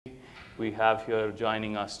We have here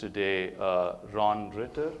joining us today Ron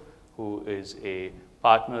Ritter, who is a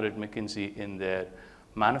partner at McKinsey in their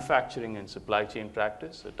manufacturing and supply chain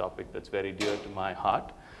practice, a topic that's very dear to my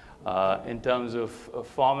heart. In terms of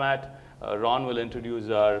format, Ron will introduce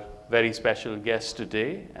our very special guest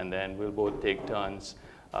today, and then we'll both take turns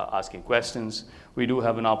asking questions. We do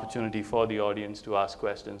have an opportunity for the audience to ask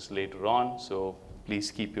questions later on, so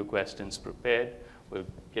please keep your questions prepared. We'll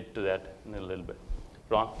get to that in a little bit.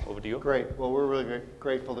 Ron, over to you. Great. Well, we're really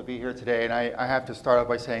grateful to be here today, and I have to start off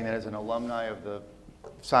by saying that as an alumni of the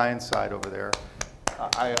science side over there,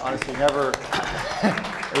 I honestly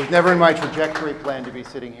it was never in my trajectory plan to be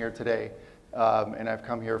sitting here today. And I've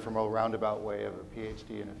come here from a roundabout way of a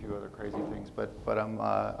PhD and a few other crazy things, but I'm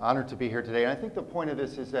honored to be here today. And I think the point of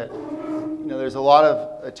this is that there's a lot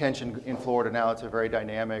of attention in Florida now. It's a very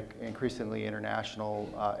dynamic, increasingly international,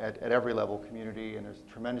 at every level community, and there's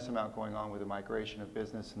a tremendous amount going on with the migration of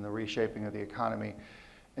business and the reshaping of the economy.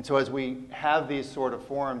 And so as we have these sort of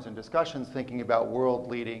forums and discussions thinking about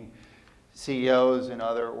world-leading CEOs and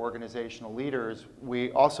other organizational leaders,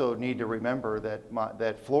 we also need to remember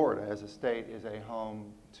that Florida as a state is a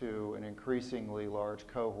home to an increasingly large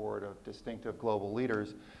cohort of distinctive global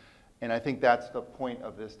leaders. And I think that's the point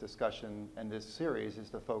of this discussion and this series, is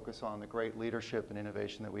to focus on the great leadership and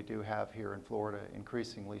innovation that we do have here in Florida,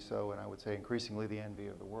 increasingly so, and I would say increasingly the envy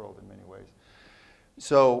of the world in many ways.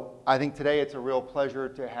 So I think today it's a real pleasure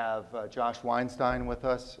to have Josh Weinstein with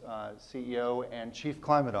us, CEO and Chief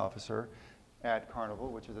Climate Officer at Carnival,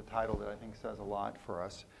 which is a title that I think says a lot for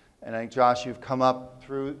us. And I think, Josh, you've come up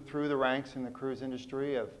through the ranks in the cruise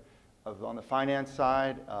industry on the finance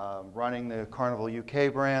side, running the Carnival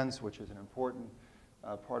UK brands, which is an important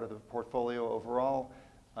part of the portfolio overall.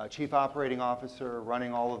 Chief Operating Officer,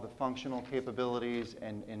 running all of the functional capabilities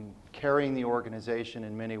and carrying the organization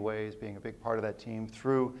in many ways, being a big part of that team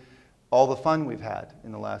through all the fun we've had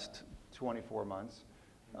in the last 24 months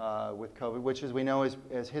with COVID, which, as we know,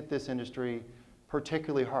 has hit this industry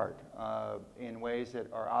particularly hard in ways that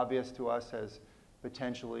are obvious to us as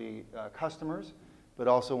potentially customers, but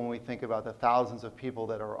also when we think about the thousands of people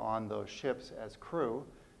that are on those ships as crew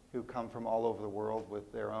who come from all over the world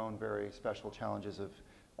with their own very special challenges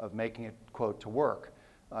of making it, quote, to work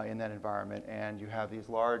in that environment. And you have these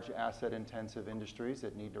large asset-intensive industries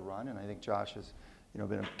that need to run, and I think Josh has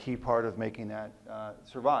been a key part of making that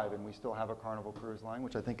survive. And we still have a Carnival Cruise Line,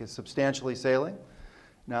 which I think is substantially sailing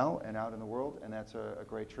now and out in the world, and that's a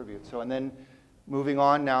great tribute. So, and then moving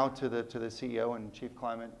on now to the CEO and Chief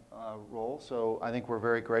Climate role. So I think we're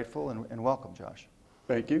very grateful, and welcome, Josh.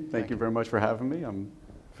 Thank you. Thank you very much for having me. I'm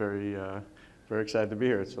very excited to be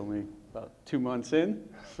here. It's only about 2 months in,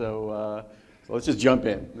 so let's just jump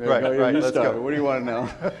in. Right, let's go. What do you want to know?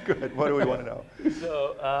 Good, what do we want to know?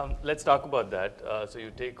 So let's talk about that. So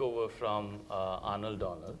you take over from Arnold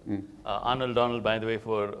Donald. Arnold Donald, by the way,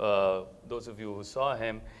 for those of you who saw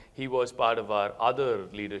him, he was part of our other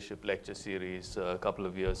leadership lecture series a couple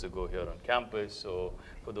of years ago here on campus. So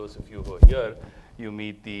for those of you who are here, you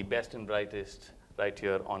meet the best and brightest right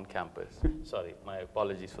here on campus. Sorry, my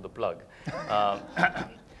apologies for the plug.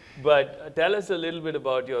 But tell us a little bit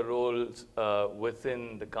about your roles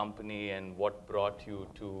within the company and what brought you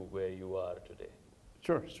to where you are today.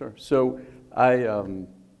 Sure. So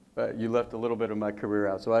you left a little bit of my career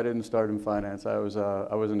out. So I didn't start in finance. I was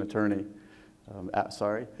an attorney.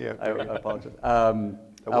 Sorry. Yeah. I apologize.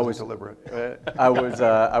 That wasn't deliberate.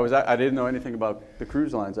 I didn't know anything about the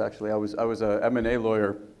cruise lines, actually. I was a M&A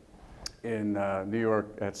lawyer in New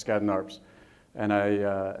York at Skadden Arps. And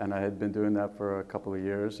I had been doing that for a couple of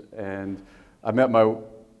years, and I met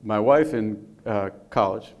my wife in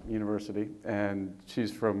college, university, and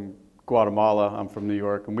she's from Guatemala. I'm from New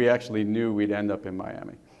York, and we actually knew we'd end up in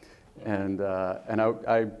Miami, and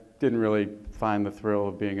I didn't really find the thrill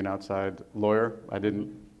of being an outside lawyer. I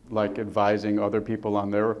didn't like advising other people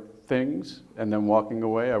on their things and then walking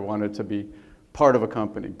away. I wanted to be part of a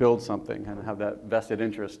company, build something, and have that vested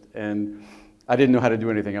interest. And I didn't know how to do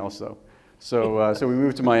anything else, though. So we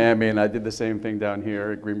moved to Miami, and I did the same thing down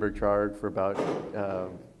here at Greenberg Traurig for about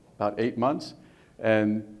 8 months,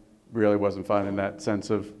 and really wasn't finding that sense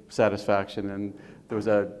of satisfaction. And there was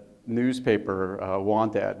a newspaper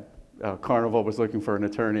want ad. Carnival was looking for an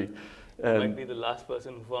attorney. You might be the last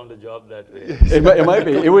person who found a job that way. It might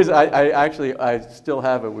be. It was. I still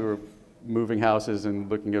have it. We were moving houses and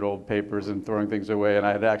looking at old papers and throwing things away, and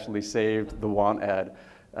I had actually saved the want ad,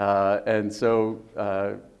 and so.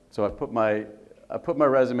 So I put my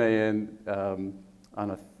resume in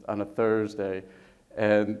on a Thursday,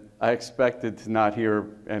 and I expected to not hear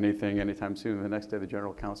anything anytime soon. The next day, the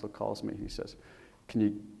general counsel calls me. He says, "Can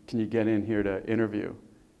you get in here to interview?"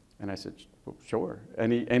 And I said, sure,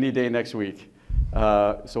 any day next week,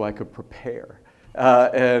 so I could prepare.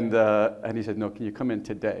 And he said, no, can you come in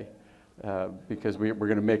today? Because we're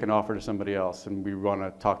going to make an offer to somebody else, and we want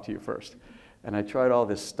to talk to you first. And I tried all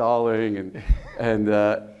this stalling,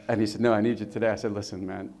 and he said, no, I need you today. I said, listen,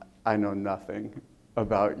 man, I know nothing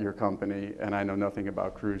about your company, and I know nothing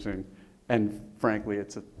about cruising. And frankly,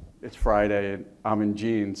 it's Friday, and I'm in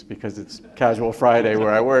jeans because it's casual Friday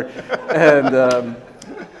where I work.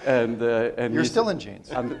 And You're still in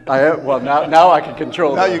jeans. Well, now I can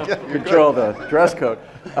control the dress code.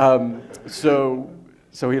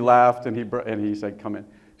 So he laughed, and he said, come in.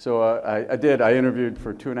 So I did. I interviewed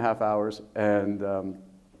for 2.5 hours, and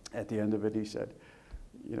at the end of it, he said,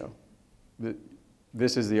 you know,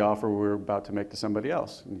 this is the offer we're about to make to somebody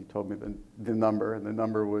else. And he told me the number, and the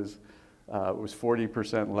number was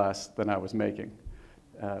 40% less than I was making.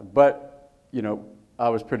 But, you know, I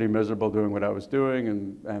was pretty miserable doing what I was doing,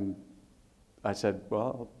 and I said,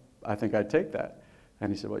 well, I think I'd take that.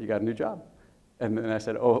 And he said, well, you got a new job. And then I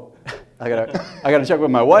said, oh, I gotta check with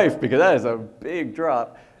my wife because that is a big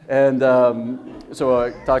drop. And so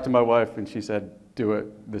I talked to my wife, and she said, do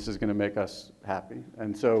it. This is going to make us happy.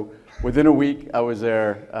 And so within a week, I was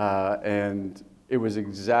there, and it was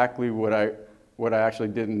exactly what I actually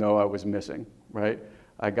didn't know I was missing, right?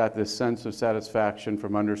 I got this sense of satisfaction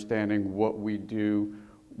from understanding what we do,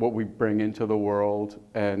 what we bring into the world,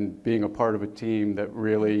 and being a part of a team that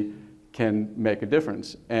really can make a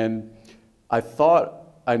difference. And I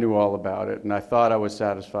thought I knew all about it, and I thought I was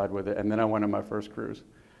satisfied with it, and then I went on my first cruise.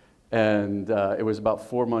 And it was about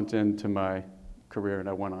 4 months into my career, and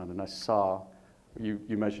I went on, and I saw, you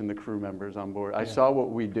mentioned the crew members on board. I saw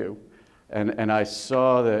what we do, and I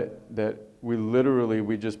saw that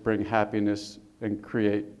we just bring happiness and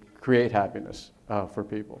create happiness for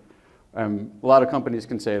people. A lot of companies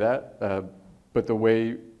can say that, but the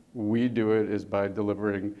way we do it is by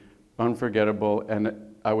delivering unforgettable and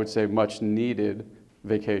I would say much needed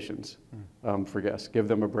vacations for guests. Give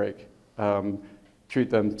them a break, treat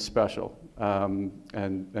them special,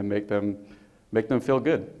 and make them feel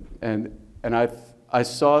good. And I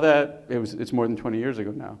saw that it's more than 20 years ago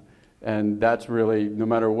now, and that's really, no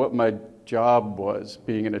matter what my job was,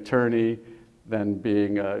 being an attorney, then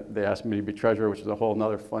being they asked me to be treasurer, which is a whole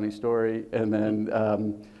nother funny story, and then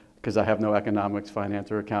because I have no economics,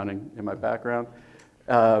 finance, or accounting in my background.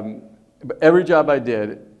 But every job I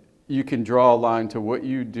did, you can draw a line to what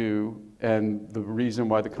you do and the reason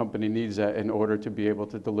why the company needs that in order to be able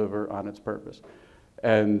to deliver on its purpose.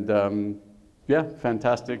 And yeah,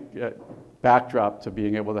 fantastic backdrop to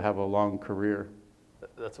being able to have a long career.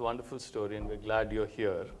 That's a wonderful story, and we're glad you're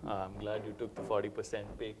here. I'm glad you took the 40%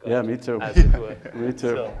 pay cut. Yeah, me too. As it were. Me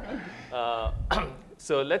too.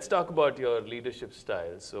 So let's talk about your leadership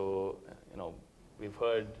style. So, you know, we've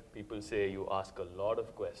heard people say you ask a lot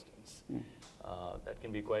of questions. That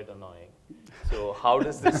can be quite annoying. So how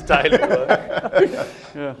does this style work?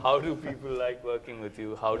 Yeah. How do people like working with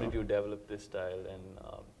you? How did you develop this style? And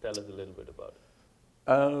tell us a little bit about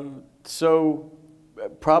it. So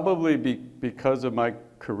probably because of my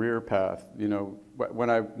career path, you know, when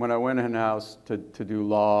I went in-house to do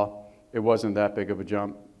law, it wasn't that big of a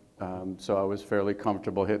jump. So I was fairly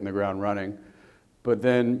comfortable hitting the ground running. But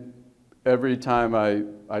then every time I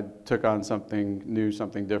took on something new,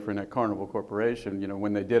 something different at Carnival Corporation, you know,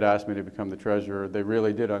 when they did ask me to become the treasurer, they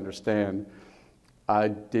really did understand I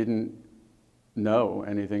didn't know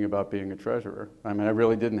anything about being a treasurer. I mean, I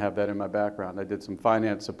really didn't have that in my background. I did some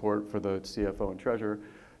finance support for the CFO and treasurer.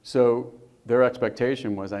 So their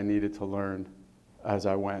expectation was I needed to learn as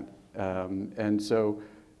I went. And so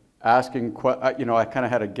asking, you know, I kind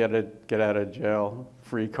of had a get out of jail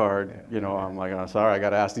free card. You know, I'm like, oh, sorry, I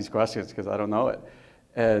got to ask these questions because I don't know it.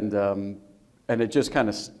 And it just kind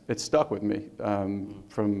of, it stuck with me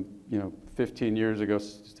from, you know, 15 years ago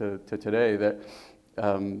to today that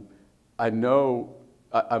I know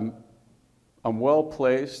I'm well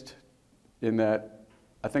placed in that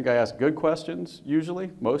I think I ask good questions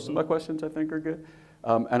usually. Most of my questions I think are good.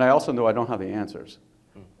 And I also know I don't have the answers.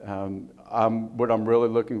 What I'm really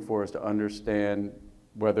looking for is to understand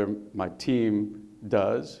whether my team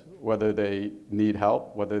does, whether they need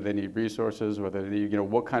help, whether they need resources, whether they need, you know,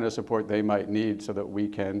 what kind of support they might need so that we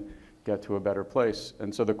can get to a better place.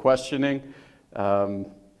 And so the questioning,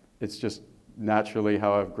 it's just naturally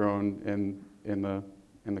how I've grown in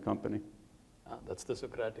the company. That's the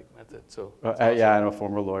Socratic method. So yeah, I'm a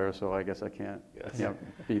former lawyer, so I guess I can't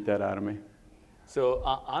beat that out of me. So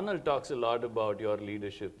Arnold talks a lot about your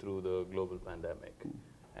leadership through the global pandemic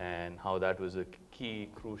and how that was a key,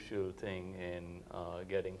 crucial thing in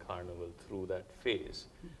getting Carnival through that phase.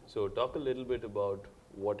 So talk a little bit about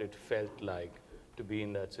what it felt like to be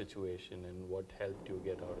in that situation and what helped you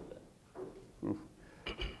get out of that? Oof.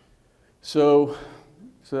 So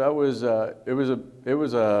that was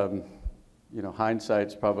you know,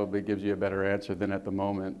 hindsight probably gives you a better answer than at the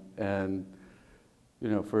moment. And you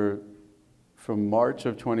know, from March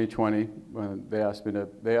of 2020, when they asked me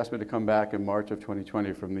to come back in March of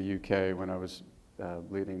 2020 from the UK when I was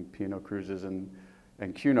leading P&O Cruises and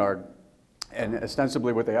Cunard, and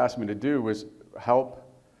ostensibly what they asked me to do was help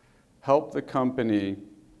the company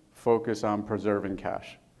focus on preserving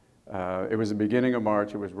cash. It was the beginning of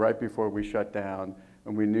March. It was right before we shut down,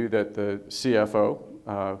 and we knew that the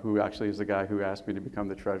CFO, who actually is the guy who asked me to become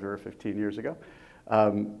the treasurer 15 years ago,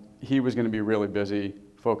 he was going to be really busy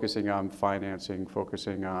focusing on financing,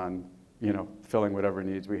 focusing on, you know, filling whatever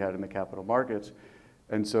needs we had in the capital markets.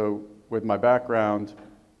 And so with my background,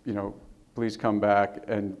 you know, please come back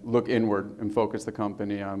and look inward and focus the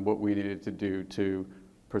company on what we needed to do to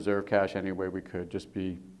preserve cash any way we could, just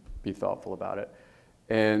be thoughtful about it.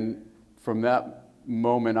 And from that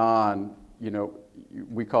moment on, you know,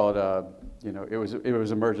 we call it you know, it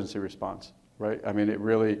was emergency response, right? I mean, it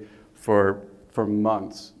really, for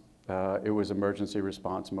months, it was emergency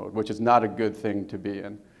response mode, which is not a good thing to be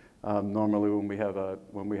in. Normally, when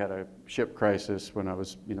we had a ship crisis, when I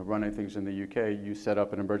was, you know, running things in the UK, you set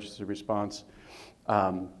up an emergency response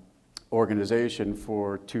organization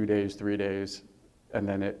for 2 days, 3 days, and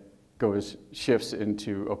then it shifts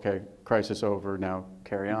into, okay, crisis over, now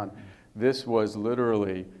carry on. This was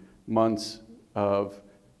literally months of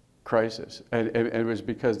crisis, and it was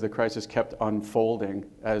because the crisis kept unfolding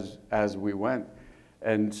as we went.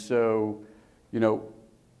 And so, you know,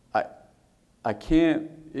 I can't,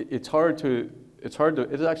 it's actually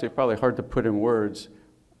probably hard to put in words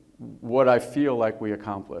what I feel like we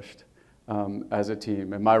accomplished as a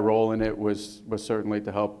team. And my role in it was certainly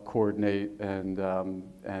to help coordinate and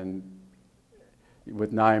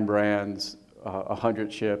with 9 brands,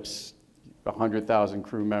 100 ships, 100,000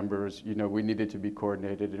 crew members, you know, we needed to be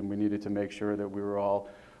coordinated and we needed to make sure that we were all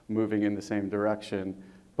moving in the same direction.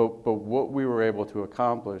 But what we were able to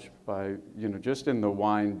accomplish by, you know, just in the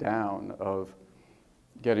wind down of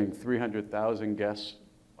getting 300,000 guests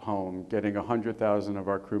home, getting 100,000 of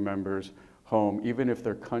our crew members home, even if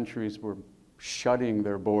their countries were shutting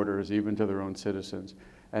their borders even to their own citizens.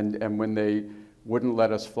 And when they wouldn't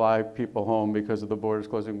let us fly people home because of the borders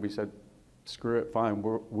closing, we said, screw it, fine,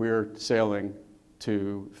 we're sailing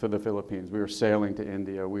for the Philippines, we are sailing to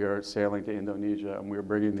India, we are sailing to Indonesia, and we are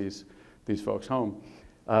bringing these folks home.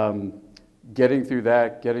 Getting through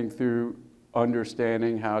that, getting through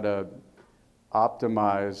understanding how to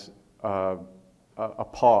optimize a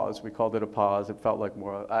pause. We called it a pause. It felt like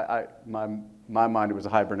more, my mind, it was a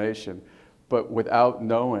hibernation. But without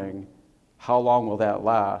knowing how long will that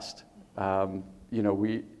last, you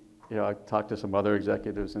know, I talked to some other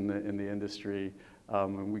executives in the industry,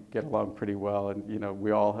 and we get along pretty well. And you know,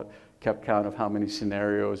 we all kept count of how many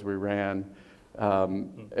scenarios we ran.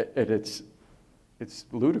 It's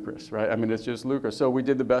ludicrous, right? I mean, it's just ludicrous. So we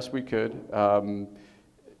did the best we could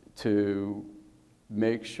to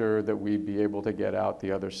make sure that we'd be able to get out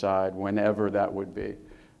the other side whenever that would be.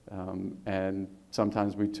 And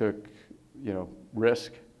sometimes we took, you know,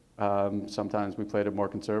 risk. Sometimes we played it more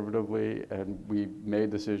conservatively, and we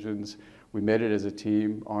made decisions. We made it as a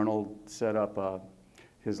team. Arnold set up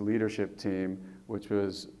his leadership team, which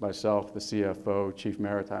was myself, the CFO, Chief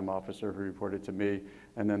Maritime Officer, who reported to me,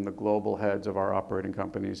 and then the global heads of our operating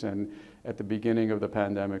companies. And at the beginning of the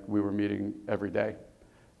pandemic, we were meeting every day.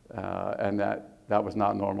 And that was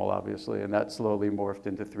not normal, obviously, and that slowly morphed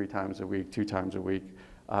into 3 times a week, 2 times a week,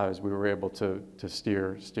 as we were able to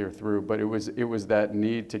steer through. But it was that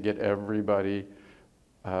need to get everybody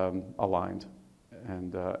aligned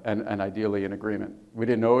and ideally in agreement. We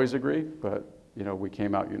didn't always agree, but you know, we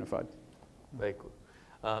came out unified. Very cool.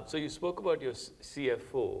 So you spoke about your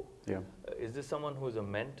CFO. Yeah. Is this someone who's a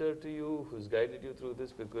mentor to you, who's guided you through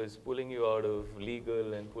this? Because pulling you out of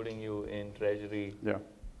legal and putting you in treasury, yeah,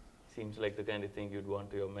 seems like the kind of thing you'd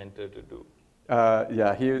want your mentor to do.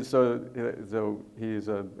 Yeah, he's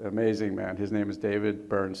an amazing man. His name is David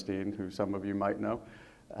Bernstein, who some of you might know.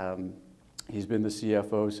 He's been the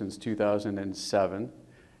CFO since 2007,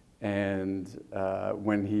 and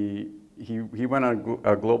when he went on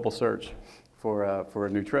a global search for a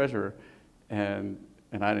new treasurer, and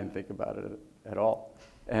I didn't think about it at all.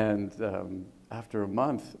 And after a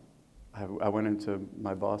month, I went into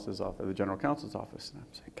my boss's office, the general counsel's office, and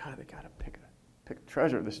I'm saying, God, they got to pick a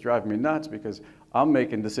treasurer. This is driving me nuts because I'm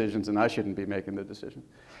making decisions and I shouldn't be making the decision.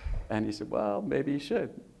 And he said, well, maybe you should.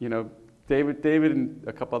 You know, David and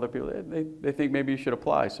a couple other people, they think maybe you should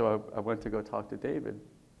apply. So I went to go talk to David,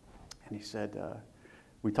 and he said,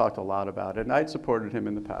 we talked a lot about it, and I'd supported him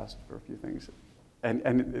in the past for a few things.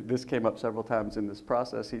 And this came up several times in this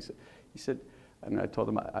process. He said, and I told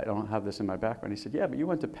him, I don't have this in my background. He said, yeah, but you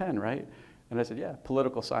went to Penn, right? And I said, yeah,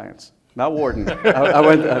 political science, not Wharton. I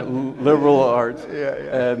went liberal arts.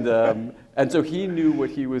 And so he knew what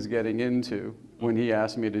he was getting into when he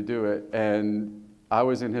asked me to do it. And I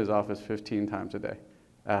was in his office 15 times a day,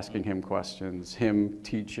 asking him questions, him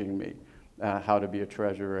teaching me how to be a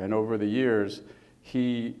treasurer. And over the years,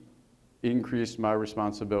 he increased my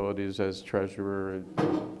responsibilities as treasurer,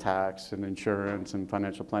 tax and insurance and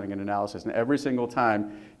financial planning and analysis. And every single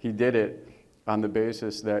time he did it on the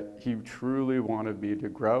basis that he truly wanted me to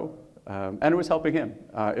grow. And it was helping him.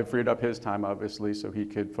 It freed up his time, obviously, so he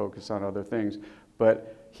could focus on other things.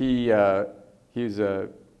 But he's a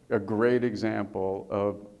great example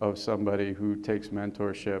of somebody who takes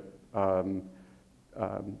mentorship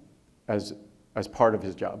as part of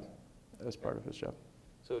his job,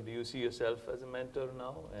 So do you see yourself as a mentor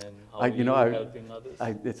now, and how are you helping others?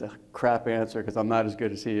 It's a crap answer because I'm not as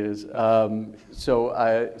good as he is.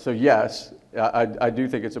 So yes, I do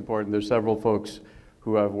think it's important. There's several folks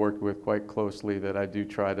who I've worked with quite closely that I do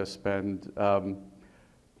try to spend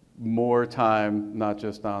more time, not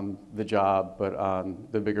just on the job, but on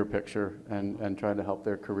the bigger picture and trying to help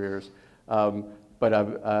their careers. But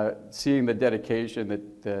seeing the dedication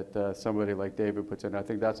that somebody like David puts in, I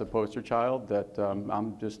think that's a poster child that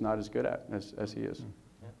I'm just not as good at as he is.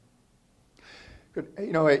 Yeah. Good.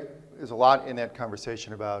 You know, there's a lot in that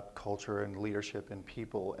conversation about culture and leadership and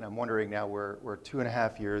people, and I'm wondering now we're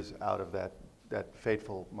 2.5 years out of that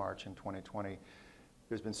fateful March in 2020.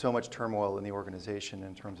 There's been so much turmoil in the organization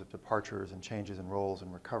in terms of departures and changes in roles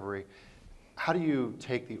and recovery. How do you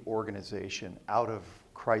take the organization out of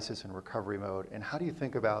crisis and recovery mode, and how do you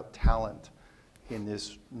think about talent in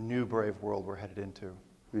this new brave world we're headed into?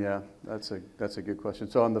 Yeah, that's a good question.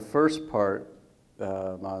 So on the first part,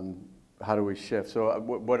 on how do we shift, so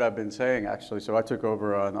what I've been saying actually, so I took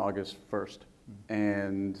over on August 1st,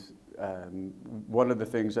 and one of the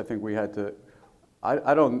things I think we had to,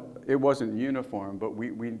 it wasn't uniform, but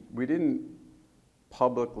we didn't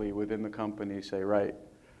publicly within the company say, right,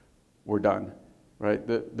 we're done, right?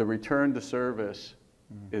 The return to service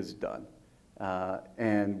is done.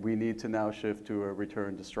 And we need to now shift to a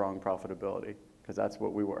return to strong profitability, because that's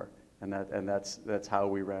what we were. And that's how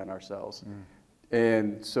we ran ourselves.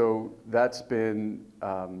 And so that's been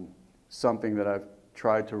something that I've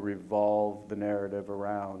tried to revolve the narrative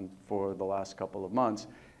around for the last couple of months.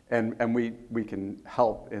 And we can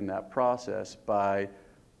help in that process by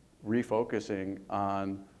refocusing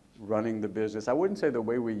on running the business. I wouldn't say the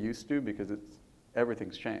way we used to, because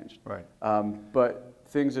everything's changed. Right. But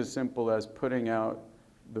things as simple as putting out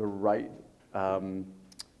the right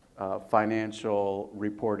financial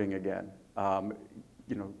reporting again.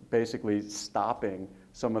 Basically stopping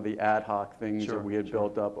some of the ad hoc things that we had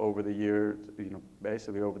built up over the years,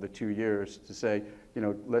 basically over the 2 years, to say,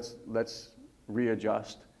 let's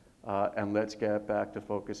readjust and let's get back to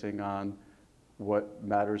focusing on what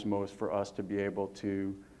matters most for us to be able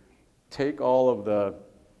to take all of the,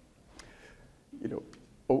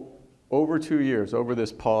 over 2 years, over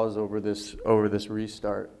this pause, over this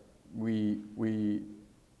restart, we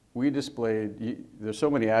displayed, there's so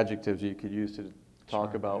many adjectives you could use to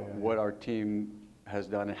talk about what our team has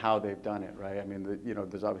done and how they've done it, right? I mean,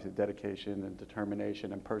 there's obviously dedication and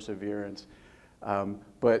determination and perseverance,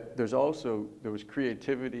 but there was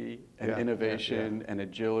creativity and innovation and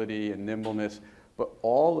agility and nimbleness, but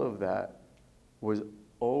all of that was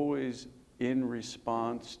always in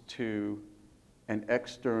response to an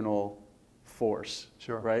external force,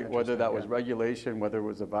 right? Whether that was regulation, whether it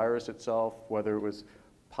was the virus itself, whether it was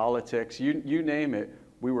politics, you name it,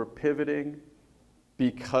 we were pivoting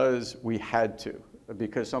because we had to,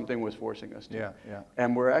 because something was forcing us to.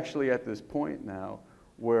 And we're actually at this point now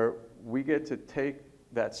where we get to take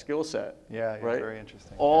that skill set, right? Very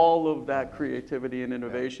interesting. All of that creativity and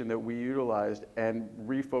innovation that we utilized and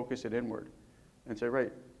refocus it inward and say,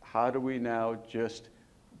 right, how do we now just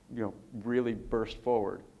really burst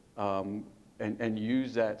forward and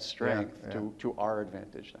use that strength to our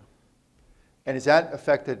advantage now. And has that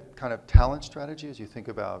affected kind of talent strategy as you think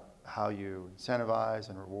about how you incentivize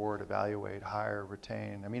and reward, evaluate, hire,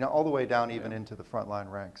 retain? I mean, all the way down even into the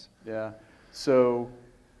frontline ranks. Yeah. So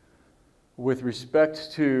with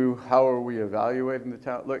respect to how are we evaluating the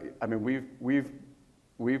talent, look, I mean,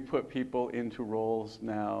 we've put people into roles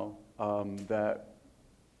now that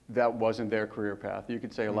wasn't their career path. You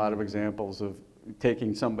could say a lot of examples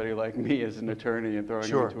taking somebody like me as an attorney and throwing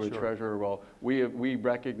Sure, him into a sure. treasurer role. We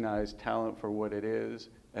recognize talent for what it is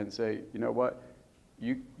and say, you know what,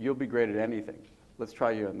 you'll be great at anything. Let's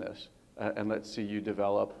try you in this. And let's see you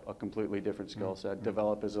develop a completely different skill set,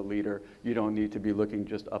 develop as a leader. You don't need to be looking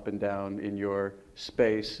just up and down in your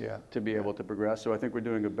space to be able to progress. So I think we're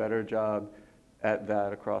doing a better job at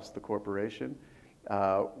that across the corporation.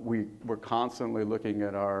 We're constantly looking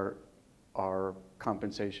at our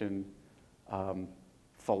compensation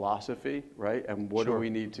philosophy, right? And what do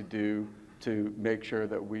we need to do to make sure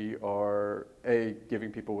that we are, A,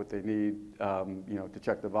 giving people what they need, to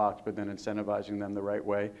check the box, but then incentivizing them the right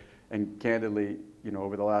way. And candidly,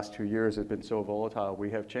 over the last 2 years, it's been so volatile. We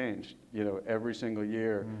have changed. Every single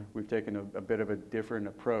year, we've taken a bit of a different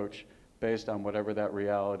approach based on whatever that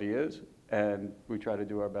reality is, and we try to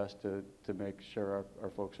do our best to make sure our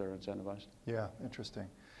folks are incentivized. Yeah, interesting.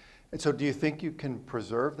 And so do you think you can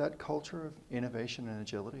preserve that culture of innovation and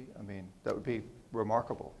agility? I mean, that would be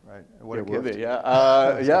remarkable, right? What a gift. Will be,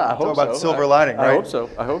 yeah. Yeah, I hope so. Talk about silver lining, right? I hope so.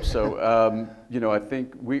 I hope so. I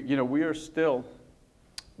think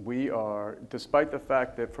we are, despite the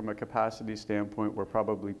fact that from a capacity standpoint, we're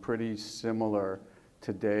probably pretty similar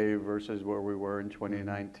today versus where we were in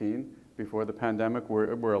 2019 before the pandemic.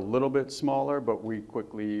 We're a little bit smaller, but we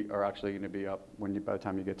quickly are actually going to be up by the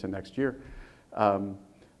time you get to next year.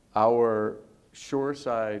 Our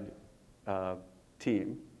shoreside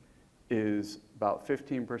team is about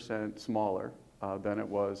 15% smaller than it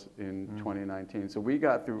was in 2019. So we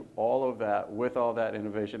got through all of that with all that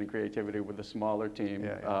innovation and creativity with a smaller team.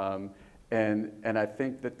 And I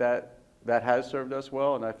think that has served us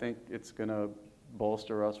well, and I think it's going to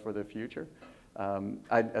bolster us for the future.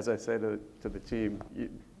 As I say to the team,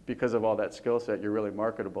 because of all that skill set, you're really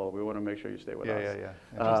marketable. We want to make sure you stay with us.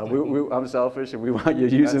 I'm selfish, and we want you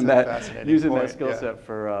using that skill set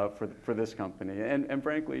for this company. And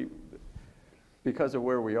frankly, because of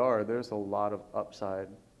where we are, there's a lot of upside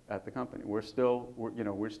at the company. We're still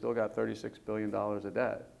got $36 billion of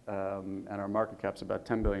debt, and our market cap's about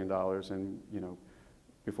 $10 billion. And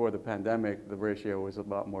before the pandemic, the ratio was a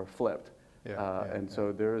lot more flipped.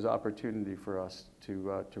 So there is opportunity for us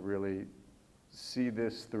to really see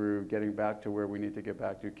this through, getting back to where we need to get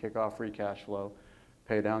back to, kick off free cash flow,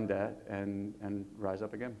 pay down debt, and rise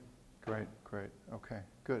up again. Great. Okay,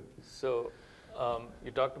 good. So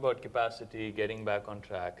you talked about capacity, getting back on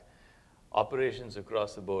track. Operations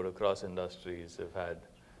across the board, across industries have had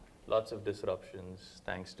lots of disruptions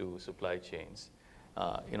thanks to supply chains.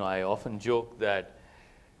 I often joke that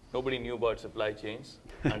nobody knew about supply chains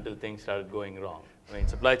until things started going wrong. I mean,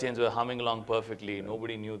 supply chains were humming along perfectly.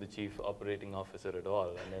 Nobody knew the chief operating officer at all.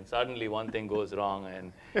 And then suddenly one thing goes wrong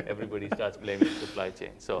and everybody starts blaming supply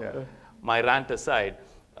chain. So my rant aside,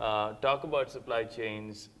 talk about supply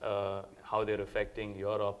chains, how they're affecting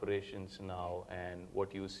your operations now and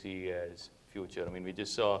what you see as future. I mean, we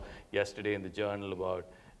just saw yesterday in the journal about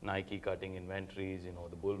Nike cutting inventories,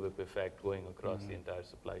 the bullwhip effect going across the entire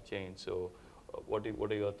supply chain. So what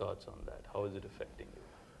are your thoughts on that? How is it affecting you?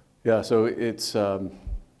 Yeah, so it's,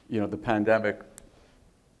 the pandemic,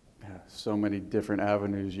 so many different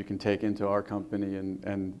avenues you can take into our company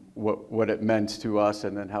and what it meant to us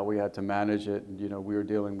and then how we had to manage it. And, we were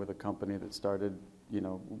dealing with a company that started,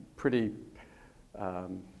 pretty,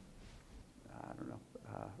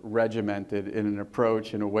 regimented in an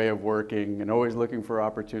approach and a way of working and always looking for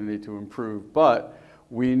opportunity to improve. But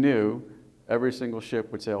we knew every single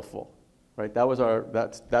ship would sail full. Right,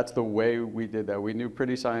 that's the way we did that. We knew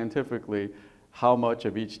pretty scientifically how much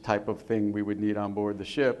of each type of thing we would need on board the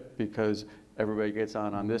ship because everybody gets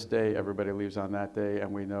on this day, everybody leaves on that day,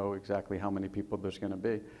 and we know exactly how many people there's going to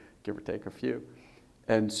be, give or take a few.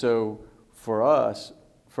 And so for us,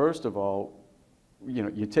 first of all,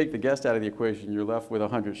 you take the guest out of the equation, you're left with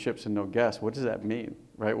 100 ships and no guests. What does that mean,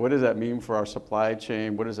 right? What does that mean for our supply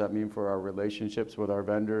chain? What does that mean for our relationships with our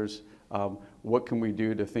vendors? What can we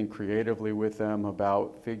do to think creatively with them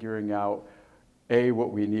about figuring out, A,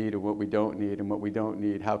 what we need and what we don't need, and what we don't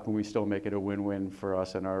need, how can we still make it a win-win for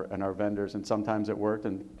us and our vendors? And sometimes it worked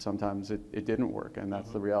and sometimes it didn't work, and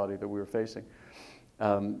that's the reality that we were facing.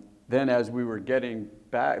 Then as we were getting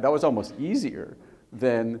back, that was almost easier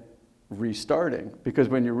than restarting, because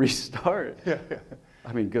when you restart,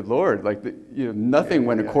 I mean, good Lord, nothing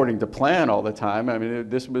went according to plan all the time. I mean,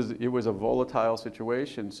 it was a volatile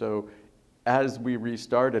situation. So as we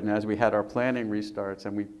restarted and as we had our planning restarts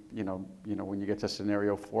and we, when you get to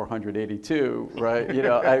scenario 482, right,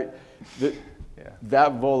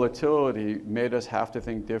 that volatility made us have to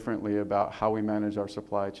think differently about how we manage our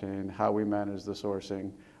supply chain, how we manage the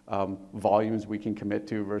sourcing, volumes we can commit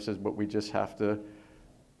to versus what we just have to,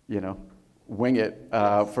 wing it,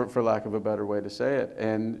 for lack of a better way to say it.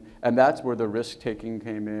 And that's where the risk-taking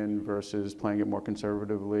came in versus playing it more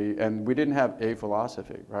conservatively. And we didn't have a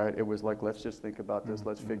philosophy, right? It was like, let's just think about this.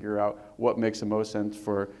 Let's figure out what makes the most sense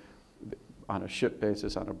on a ship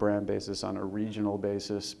basis, on a brand basis, on a regional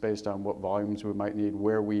basis, based on what volumes we might need,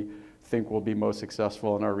 where we think we'll be most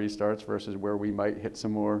successful in our restarts versus where we might hit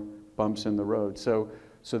some more bumps in the road. So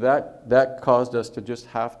that caused us to just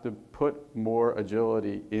have to put more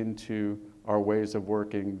agility into our ways of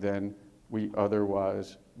working than we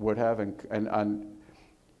otherwise would have.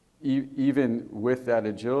 Even with that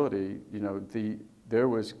agility, there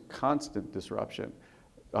was constant disruption.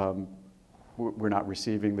 We're not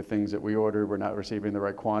receiving the things that we ordered. We're not receiving the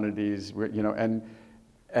right quantities.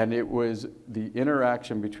 And it was the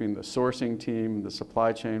interaction between the sourcing team, the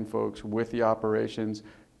supply chain folks with the operations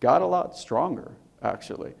got a lot stronger,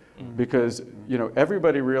 actually, because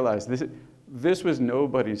everybody realized this was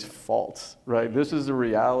nobody's fault, right? This is the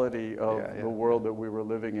reality of the world that we were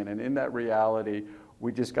living in, and in that reality,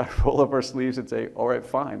 we just got to roll up our sleeves and say, all right,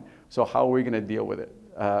 fine. So how are we going to deal with it?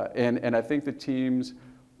 And I think the teams,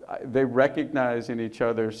 they recognize in each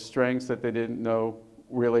other's strengths that they didn't know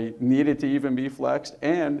really needed to even be flexed,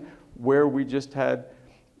 and where we just had,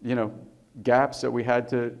 gaps that we had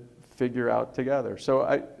to figure out together. So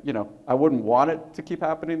I wouldn't want it to keep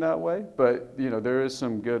happening that way, but there is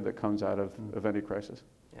some good that comes out of any crisis.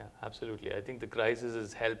 Yeah, absolutely. I think the crisis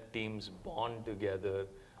has helped teams bond together,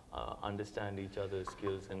 understand each other's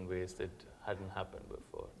skills in ways that hadn't happened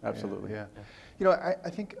before. Absolutely. Yeah. I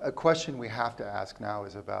think a question we have to ask now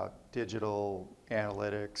is about digital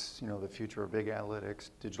analytics, the future of big analytics,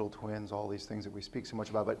 digital twins, all these things that we speak so much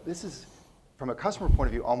about. But this is, from a customer point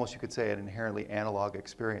of view, almost you could say an inherently analog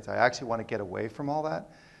experience. I actually want to get away from all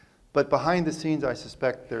that. But behind the scenes, I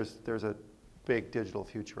suspect there's a big digital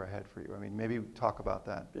future ahead for you. I mean, maybe talk about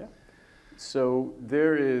that. Yeah. So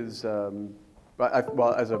there is,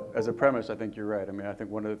 well, as a premise, I think you're right. I mean, I think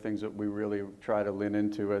one of the things that we really try to lean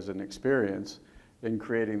into as an experience in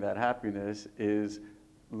creating that happiness is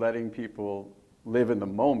letting people live in the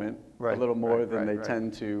moment a little more than they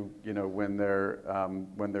tend to, when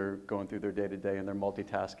they're going through their day-to-day and they're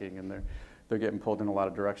multitasking and they're getting pulled in a lot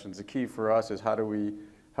of directions. The key for us is how do we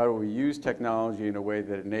use technology in a way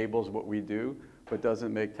that enables what we do, but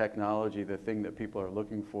doesn't make technology the thing that people are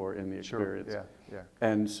looking for in the experience. Sure. Yeah.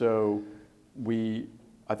 And so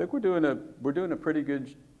I think we're doing a pretty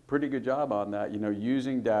good job on that.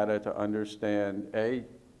 Using data to understand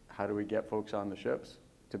how do we get folks on the ships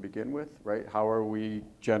to begin with, right? How are we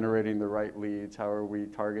generating the right leads? How are we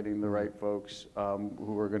targeting the right folks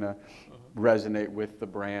who are going to resonate with the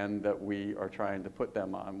brand that we are trying to put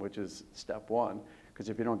them on, which is step one. Because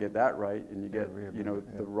if you don't get that right and you get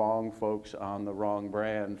the wrong folks on the wrong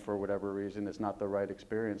brand for whatever reason, it's not the right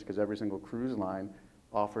experience, because every single cruise line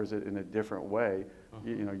offers it in a different way.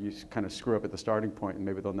 You kind of screw up at the starting point and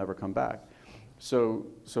maybe they'll never come back. So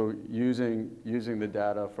using the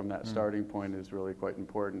data from that starting point is really quite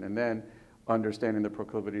important. And then understanding the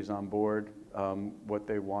proclivities on board, what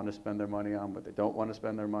they want to spend their money on, what they don't want to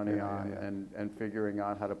spend their money on, and figuring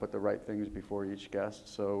out how to put the right things before each guest.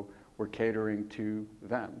 So we're catering to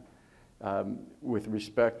them. With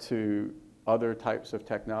respect to other types of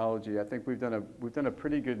technology, I think we've done a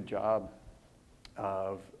pretty good job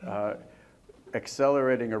of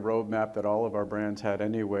accelerating a roadmap that all of our brands had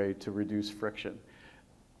anyway to reduce friction.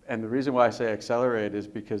 And the reason why I say accelerate is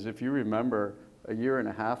because if you remember a year and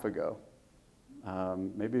a half ago,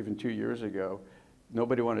 maybe even 2 years ago,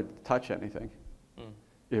 nobody wanted to touch anything.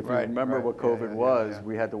 If you remember what COVID was,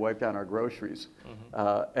 we had to wipe down our groceries.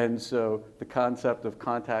 And so the concept of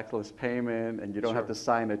contactless payment, and you don't have to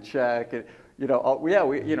sign a check,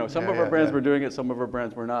 some of our brands were doing it, some of our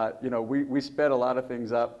brands were not. We sped a lot of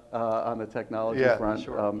things up on the technology front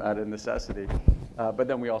out of necessity. But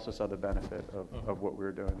then we also saw the benefit of what we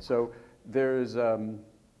were doing. So there's,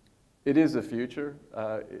 it is the future.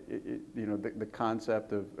 The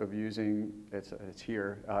concept of using, it's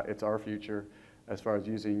here, it's our future as far as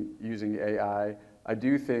using AI. I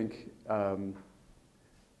do think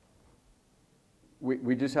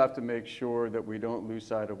we just have to make sure that we don't lose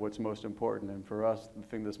sight of what's most important. And for us, the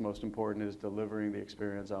thing that's most important is delivering the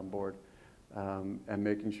experience on board, and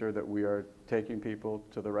making sure that we are taking people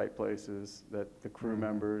to the right places, that the crew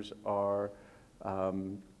members are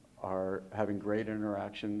having great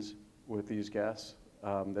interactions with these guests,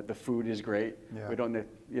 that the food is great. You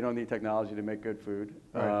don't need technology to make good food.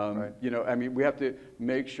 We have to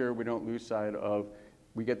make sure we don't lose sight of,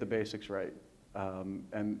 we get the basics right.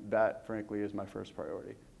 And that, frankly, is my first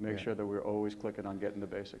priority. Make sure that we're always clicking on getting the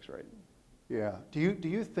basics right. Yeah. Do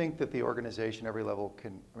you think that the organization, every level,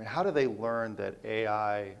 can? I mean, how do they learn that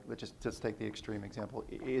AI? Let's just take the extreme example.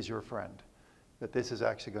 Is your friend? That this is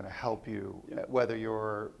actually going to help you, whether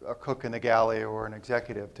you're a cook in the galley or an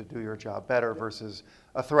executive, to do your job better versus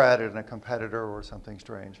a threat and a competitor or something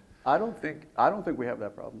strange. I don't think we have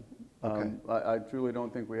that problem. Okay. I truly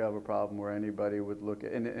don't think we have a problem where anybody would look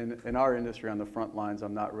at, in our industry on the front lines,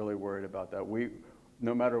 I'm not really worried about that.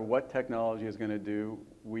 No matter what technology is going to do,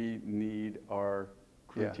 we need our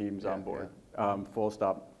crew teams on board, full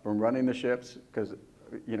stop. From running the ships, because,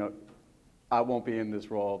 you know, I won't be in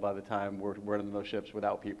this role by the time we're running those ships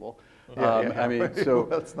without people. I mean, so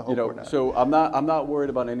That's the whole you know, point. so I'm not worried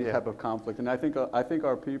about any type of conflict, and I think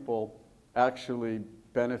our people actually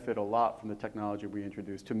benefit a lot from the technology we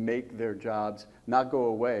introduce to make their jobs not go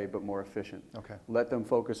away but more efficient. Okay. Let them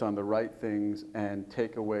focus on the right things and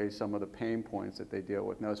take away some of the pain points that they deal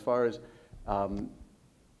with. Now, as far as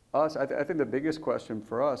us, I think the biggest question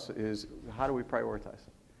for us is how do we prioritize?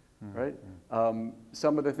 Right?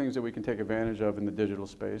 Some of the things that we can take advantage of in the digital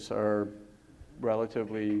space are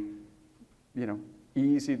relatively, you know,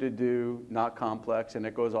 easy to do, not complex, and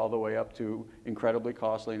it goes all the way up to incredibly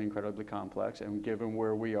costly and incredibly complex. And given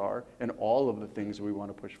where we are and all of the things we want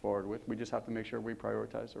to push forward with, we just have to make sure we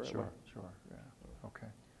prioritize the right way. Sure. Yeah. Okay.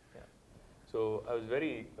 Yeah. So I was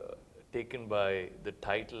very taken by the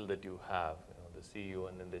title that you have, you know, the CEO,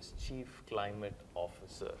 and then this Chief Climate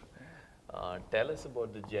Officer. Tell us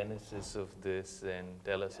about the genesis of this, and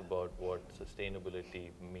tell us about what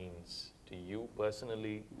sustainability means to you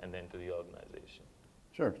personally and then to the organization.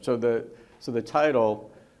 Sure. So the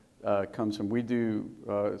title comes from, we do,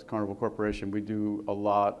 as Carnival Corporation, we do a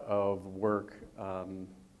lot of work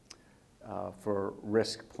for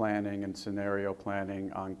risk planning and scenario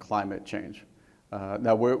planning on climate change.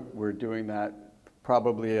 Now we're doing that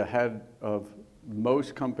probably ahead of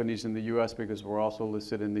most companies in the US because we're also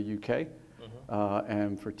listed in the UK.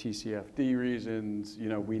 And for TCFD reasons, you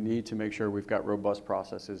know, we need to make sure we've got robust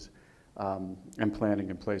processes and planning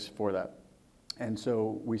in place for that. And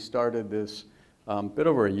so we started this a bit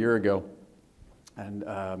over a year ago, and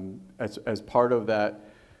as part of that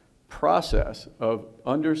process of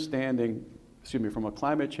understanding, from a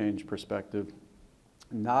climate change perspective,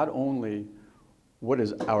 not only what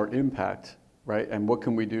is our impact, right, and what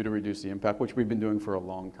can we do to reduce the impact, which we've been doing for a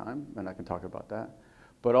long time, and I can talk about that,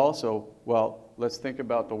 but also, well, let's think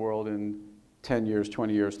about the world in 10 years,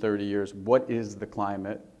 20 years, 30 years. What is the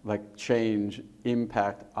climate change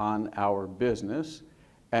impact on our business?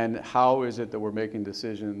 And how is it that we're making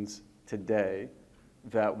decisions today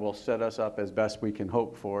that will set us up as best we can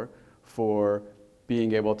hope for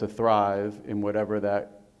being able to thrive in whatever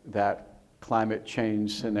that climate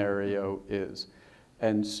change scenario is?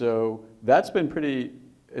 And so that's been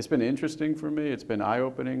it's been interesting for me. It's been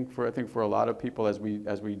eye-opening I think for a lot of people as we,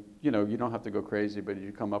 you know, you don't have to go crazy, but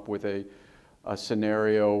you come up with a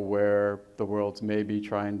scenario where the world's maybe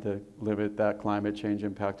trying to limit that climate change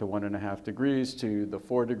impact to 1.5 degrees to the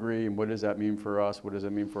 4 degree, and what does that mean for us? What does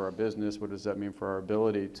that mean for our business? What does that mean for our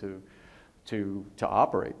ability to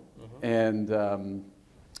operate?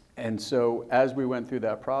 And so as we went through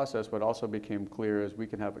that process, what also became clear is we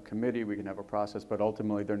can have a committee, we can have a process, but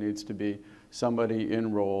ultimately there needs to be somebody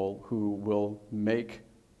in role who will make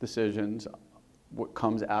decisions. What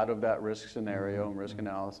comes out of that risk scenario and risk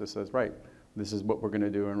analysis says, right, this is what we're going to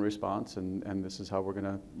do in response, and this is how we're going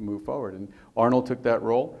to move forward. And Arnold took that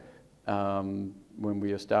role when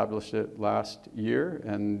we established it last year,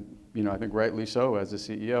 and you know, I think rightly so as the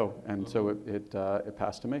CEO, and so it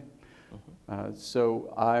passed to me.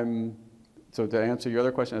 So to answer your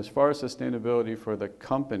other question, as far as sustainability for the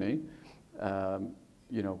company,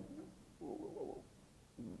 you know,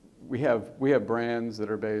 we have brands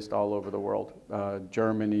that are based all over the world,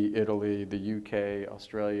 Germany, Italy, the UK,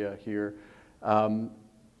 Australia, here.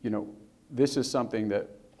 You know, this is something that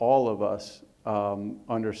all of us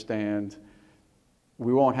understand.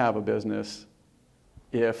 We won't have a business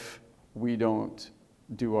if we don't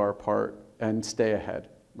do our part and stay ahead,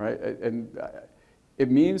 right? And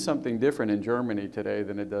it means something different in Germany today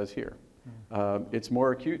than it does here. It's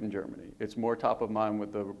more acute in Germany. It's more top of mind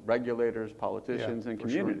with the regulators, politicians, and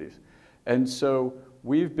communities. Sure. And so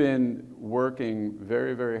we've been working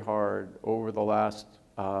very, very hard over the last,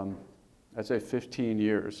 I'd say 15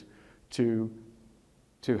 years to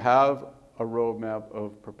have a roadmap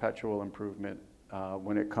of perpetual improvement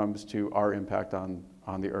when it comes to our impact on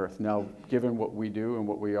the earth. Now, given what we do and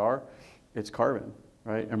what we are, it's carbon,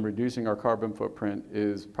 right? And reducing our carbon footprint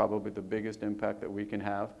is probably the biggest impact that we can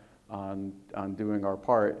have on doing our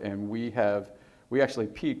part. And we actually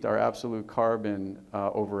peaked our absolute carbon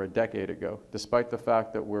over a decade ago, despite the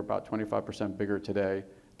fact that we're about 25% bigger today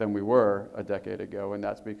than we were a decade ago. And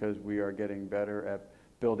that's because we are getting better at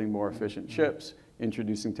building more efficient ships,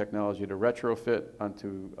 introducing technology to retrofit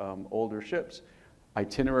onto older ships,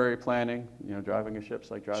 itinerary planning, driving a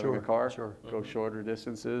ship's like driving a car. Go shorter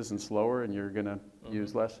distances and slower, and you're going to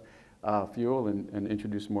use less fuel and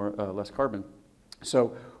introduce less carbon.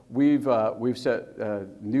 So we've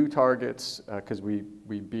set new targets because we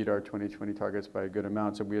beat our 2020 targets by a good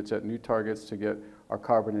amount. So we had set new targets to get our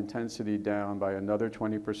carbon intensity down by another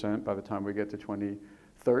 20% by the time we get to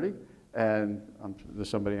 2030. And there's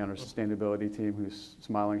somebody on our sustainability team who's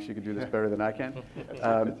smiling. She could do this better than I can.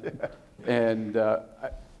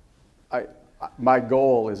 My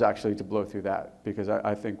goal is actually to blow through that because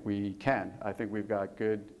I think we can. I think we've got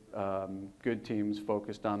good teams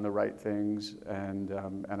focused on the right things, and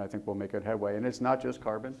I think we'll make good headway. And it's not just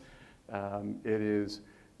carbon.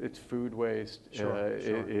 It's food waste.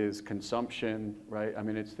 It is consumption, right? I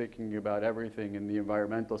mean, it's thinking about everything in the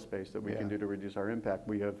environmental space that we can do to reduce our impact.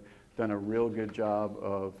 We have done a real good job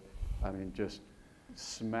of, just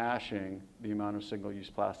smashing the amount of single-use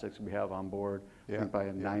plastics we have on board by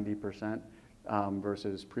 90%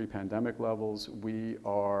 versus pre-pandemic levels. We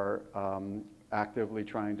are actively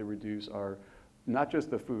trying to reduce not just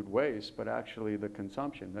the food waste, but actually the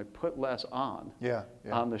consumption. Like put less on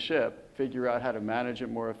the ship, figure out how to manage it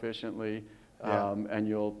more efficiently, and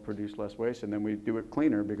you'll produce less waste. And then we do it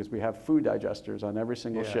cleaner because we have food digesters on every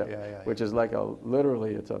single ship, which is like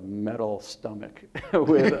literally it's a metal stomach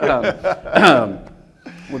with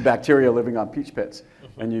bacteria living on peach pits.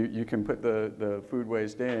 And you can put the food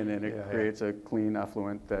waste in, and it creates a clean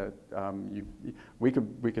effluent that we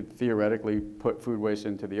could theoretically put food waste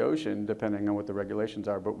into the ocean depending on what the regulations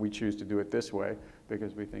are, but we choose to do it this way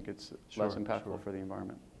because we think it's less impactful for the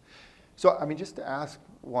environment. So, just to ask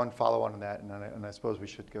one follow-on on that, and I suppose we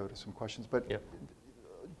should go to some questions, but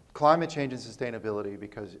climate change and sustainability,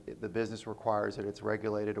 because the business requires it, it's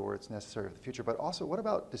regulated or it's necessary for the future, but also what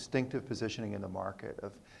about distinctive positioning in the market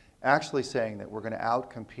of actually saying that we're going to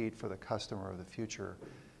outcompete for the customer of the future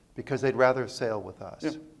because they'd rather sail with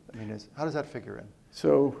us? How does that figure in?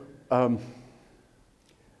 So, I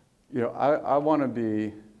want to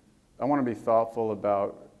be thoughtful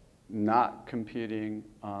about not competing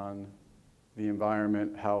on the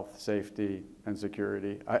environment, health, safety, and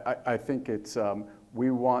security. I think it's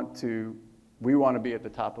we want to be at the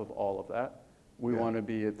top of all of that. We want to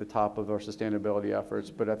be at the top of our sustainability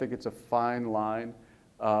efforts, but I think it's a fine line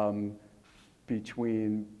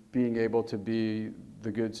between being able to be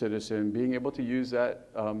the good citizen, being able to use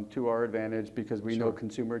that to our advantage because we know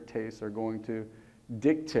consumer tastes are going to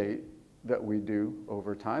dictate that we do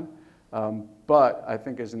over time. But I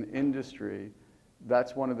think as an industry,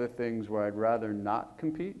 that's one of the things where I'd rather not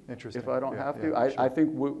compete if I don't have to. I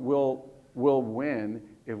think we'll win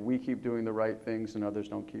if we keep doing the right things and others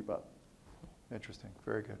don't keep up. Interesting.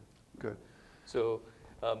 Very good. Good. So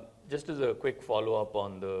just as a quick follow-up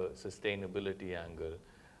on the sustainability angle,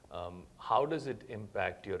 how does it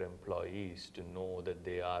impact your employees to know that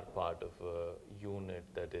they are part of a unit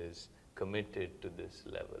that is committed to this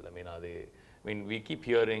level? We keep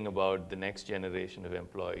hearing about the next generation of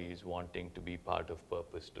employees wanting to be part of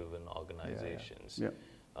purpose-driven organizations.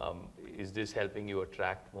 Is this helping you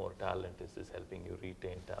attract more talent? Is this helping you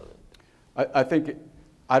retain talent?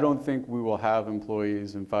 I don't think we will have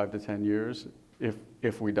employees in 5 to 10 years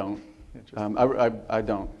if we don't. I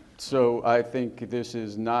don't. So I think this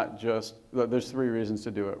is not just, there's 3 reasons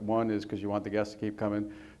to do it. 1 is because you want the guests to keep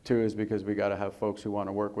coming. 2 is because we got to have folks who want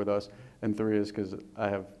to work with us. And 3 is because I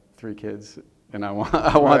have 3 kids and I want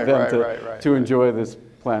them to enjoy this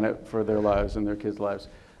planet for their lives and their kids' lives.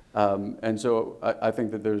 And so I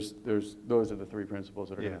think that those are the 3 principles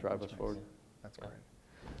that are going to drive us forward. That's great.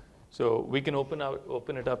 So we can open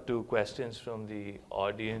it up to questions from the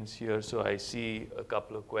audience here. So I see a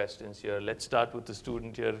couple of questions here. Let's start with the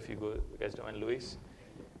student here, if you guys don't mind, Luis.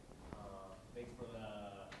 Thanks for the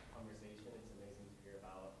conversation. It's amazing to hear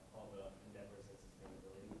about all the endeavors in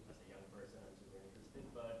sustainability. As a young person, I'm super interested.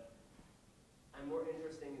 But I'm more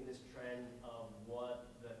interested in this trend of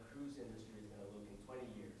what the cruise industry is going to look in 20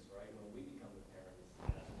 years, right? When we become the parents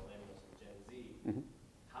as millennials and Gen Z,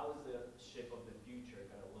 how is the ship of the future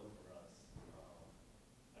going to look for us?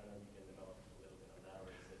 I don't know if you can develop a little bit on that,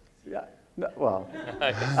 or is it? Well,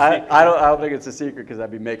 I don't think it's a secret because I'd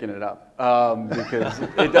be making it up because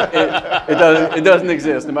it doesn't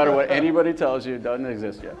exist. No matter what anybody tells you, it doesn't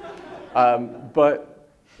exist yet. But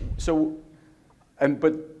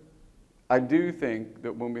I do think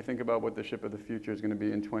that when we think about what the ship of the future is going to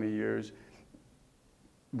be in 20 years,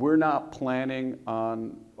 we're not planning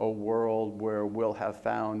on a world where we'll have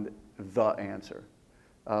found the answer.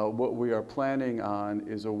 What we are planning on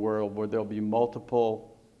is a world where there'll be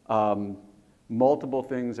multiple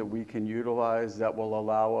things that we can utilize that will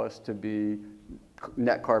allow us to be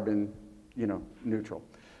net carbon, neutral.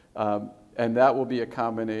 And that will be a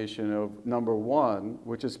combination of, number one,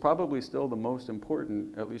 which is probably still the most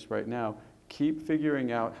important, at least right now, keep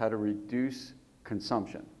figuring out how to reduce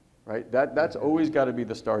consumption, right? That's always got to be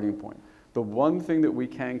the starting point. The one thing that we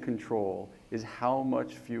can control is how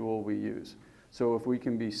much fuel we use. So if we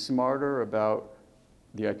can be smarter about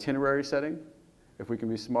the itinerary setting, if we can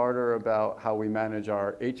be smarter about how we manage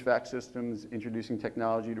our HVAC systems, introducing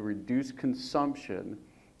technology to reduce consumption,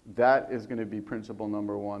 that is going to be principle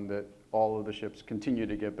number one that all of the ships continue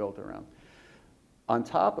to get built around. On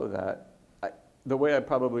top of that, the way I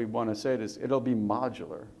probably want to say this, it'll be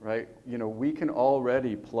modular, right? We can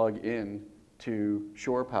already plug in to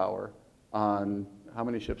shore power on, how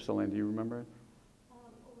many ships, Elaine, do you remember?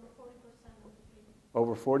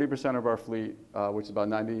 Over 40% of our fleet, which is about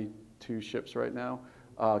 92 ships right now,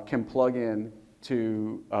 can plug in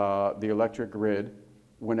to the electric grid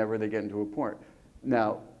whenever they get into a port.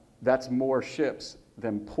 Now, that's more ships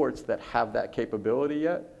than ports that have that capability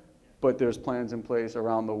yet, but there's plans in place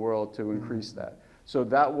around the world to increase that. So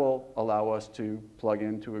that will allow us to plug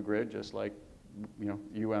into a grid just like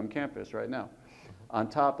campus right now. On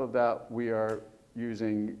top of that, we are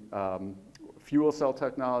using fuel cell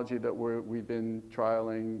technology that we've been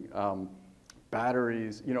trialing,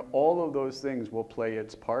 batteries, all of those things will play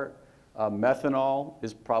its part. Methanol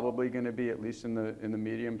is probably going to be, at least in the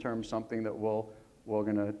medium term, something that we're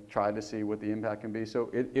going to try to see what the impact can be. So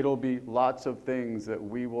it'll be lots of things that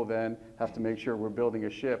we will then have to make sure we're building a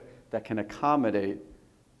ship that can accommodate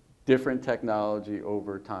different technology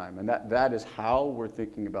over time. And that is how we're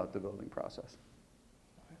thinking about the building process.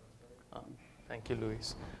 Thank you,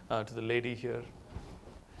 Luis. To the lady here.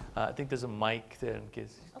 I think there's a mic there in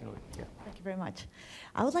case. Okay. Yeah. Thank you very much.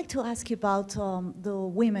 I would like to ask you about the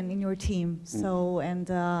women in your team. So, and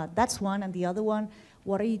that's one, and the other one,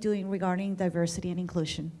 what are you doing regarding diversity and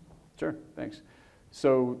inclusion? Sure, thanks.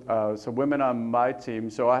 So, women on my team.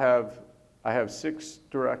 So I have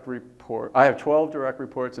 12 direct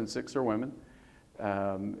reports and 6 are women.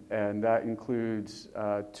 And that includes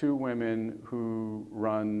 2 women who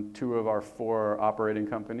run 2 of our 4 operating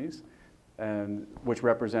companies, and which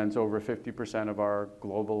represents over 50% of our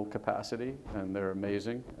global capacity, and they're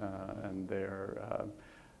amazing, and they're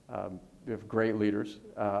we have great leaders.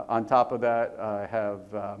 On top of that, I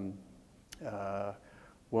have a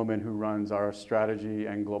woman who runs our strategy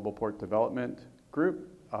and global port development group,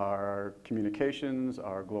 our communications,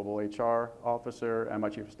 our global HR officer, and my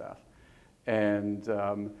chief of staff. And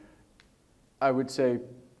I would say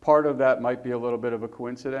part of that might be a little bit of a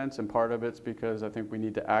coincidence, and part of it's because I think we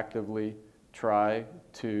need to actively try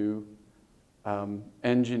to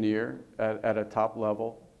engineer at a top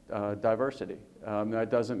level diversity. That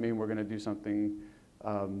doesn't mean we're going to do something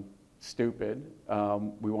stupid.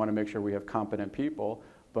 We want to make sure we have competent people,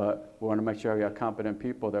 but we want to make sure we have competent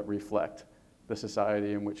people that reflect the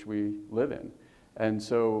society in which we live in. And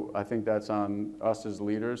so I think that's on us as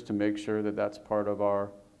leaders to make sure that that's part of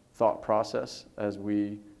our thought process as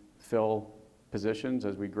we fill positions,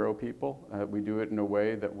 as we grow people. We do it in a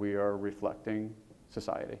way that we are reflecting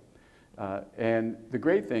society. And the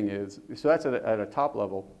great thing is, so that's at a top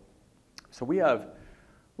level. So we have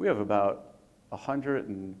about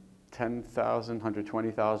 110,000,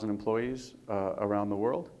 120,000 employees around the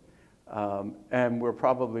world. And we're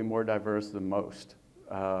probably more diverse than most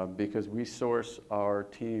because we source our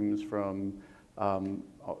teams from,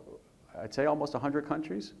 I'd say, almost 100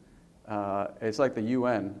 countries. It's like the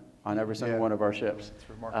UN on every single one of our ships. It's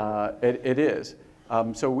remarkable. It is.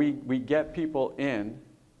 So we get people in,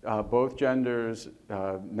 both genders,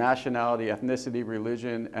 nationality, ethnicity,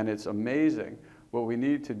 religion, and it's amazing. What we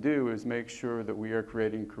need to do is make sure that we are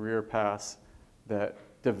creating career paths that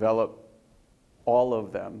develop all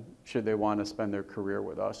of them should they want to spend their career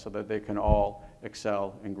with us so that they can all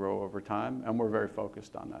excel and grow over time, and we're very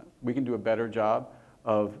focused on that. We can do a better job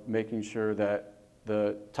of making sure that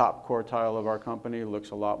the top quartile of our company looks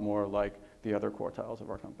a lot more like the other quartiles of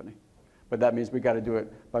our company. But that means we got to do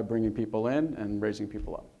it by bringing people in and raising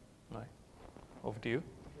people up. Right. Over to you.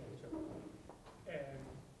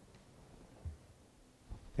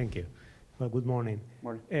 Thank you. Well, good morning.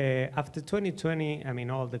 Morning. After 2020, I mean,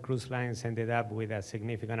 all the cruise lines ended up with a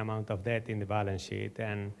significant amount of debt in the balance sheet.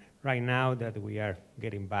 And right now that we are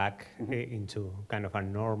getting back into kind of a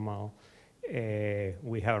normal,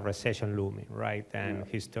 we have a recession looming, right? And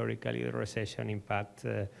historically, the recession impacts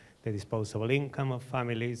the disposable income of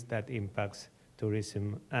families that impacts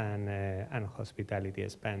tourism and hospitality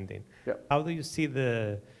spending. Yep. How do you see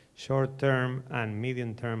the short term and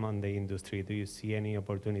medium term on the industry? Do you see any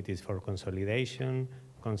opportunities for consolidation,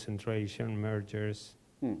 concentration, mergers?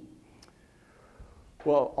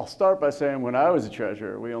 Well, I'll start by saying when I was a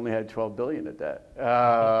treasurer, we only had 12 billion of debt.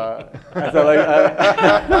 I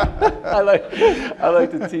like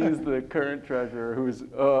to tease the current treasurer, who's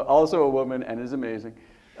also a woman and is amazing.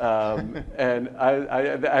 And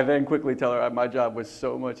I then quickly tell her my job was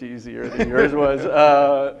so much easier than yours was.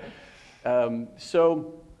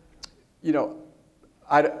 So, you know,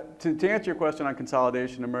 to answer your question on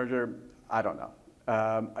consolidation and merger, I don't know.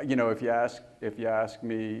 You know, if you ask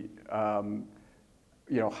me,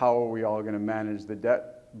 you know, how are we all going to manage the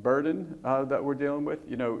debt burden that we're dealing with?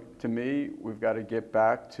 You know, to me, we've got to get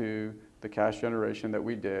back to the cash generation that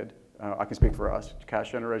we did. I can speak for us,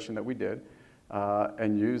 cash generation that we did.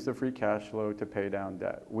 And use the free cash flow to pay down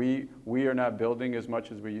debt. We are not building as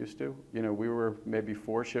much as we used to. You know, we were maybe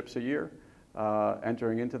 4 ships a year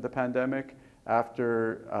entering into the pandemic.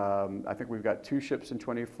 After, I think we've got 2 ships in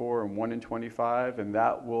 24 and 1 in 25, and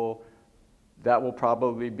that will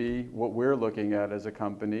probably be what we're looking at as a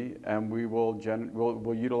company, and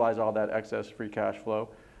we'll utilize all that excess free cash flow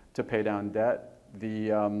to pay down debt.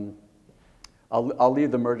 I'll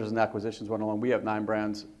leave the mergers and acquisitions one alone. We have 9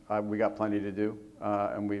 brands. We got plenty to do,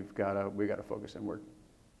 and we got to focus inward.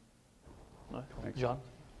 Thanks. John?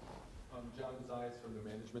 I'm John Zayas from the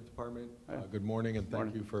Management Department. Good morning, and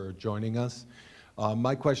thank you for joining us.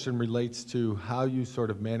 My question relates to how you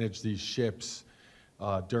sort of manage these ships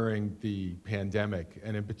during the pandemic.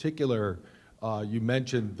 And in particular, you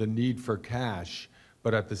mentioned the need for cash,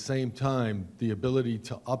 but at the same time, the ability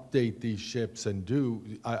to update these ships and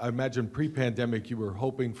I imagine pre-pandemic you were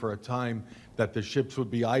hoping for a time that the ships would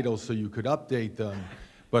be idle so you could update them,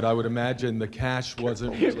 but I would imagine the cash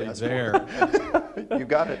wasn't really there. You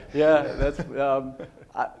got it. Yeah, that's,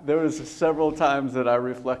 there was several times that I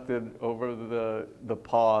reflected over the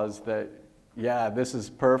pause that, yeah, this is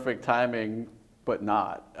perfect timing, but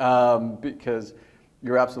not, because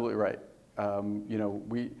you're absolutely right. You know,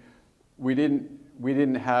 we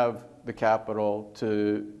didn't have the capital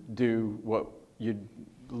to do what you'd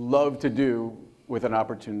love to do with an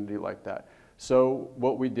opportunity like that. So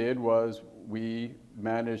what we did was we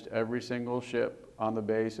managed every single ship on the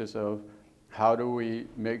basis of how do we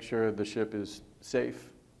make sure the ship is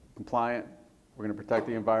safe, compliant, we're going to protect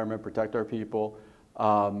the environment, protect our people,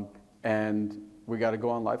 and we got to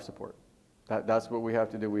go on life support. That's what we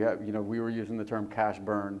have to do. We were using the term cash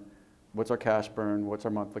burn. What's our cash burn? What's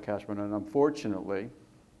our monthly cash burn? And unfortunately,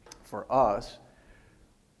 for us,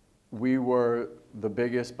 we were the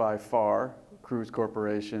biggest by far cruise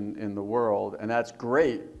corporation in the world, and that's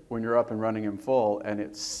great when you're up and running in full, and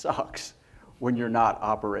it sucks when you're not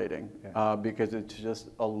operating, because it's just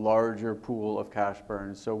a larger pool of cash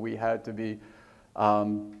burn. So we had to be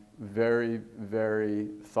very, very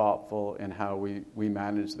thoughtful in how we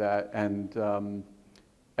manage that, and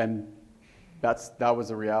that was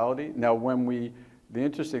the reality. Now, the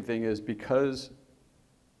interesting thing is, because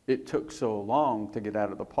it took so long to get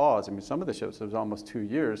out of the pause, I mean, some of the ships, it was almost 2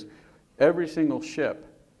 years, every single ship,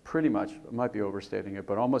 pretty much, I might be overstating it,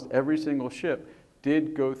 but almost every single ship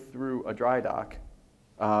did go through a dry dock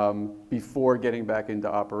before getting back into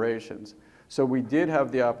operations. So we did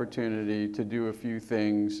have the opportunity to do a few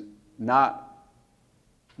things, not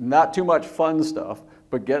too much fun stuff,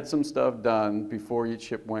 but get some stuff done before each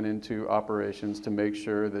ship went into operations to make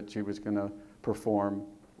sure that she was going to perform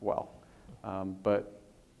well. But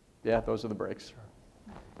yeah, those are the breaks.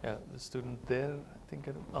 Yeah, the student there, I think.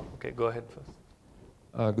 Okay, go ahead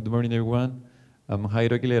first. Good morning, everyone. I'm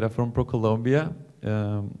Jairo Aguilera from ProColombia.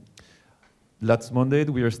 Last Monday,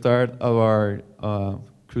 we started our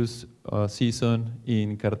cruise season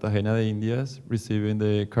in Cartagena de Indias, receiving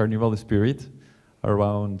the Carnival spirit.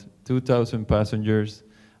 Around 2,000 passengers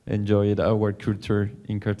enjoyed our culture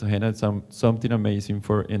in Cartagena. It's something amazing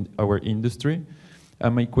for our industry.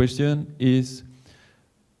 And my question is,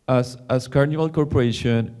 as Carnival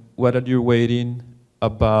Corporation, what are you waiting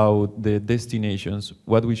about the destinations?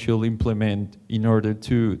 What we should implement in order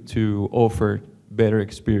to offer better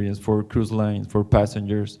experience for cruise lines, for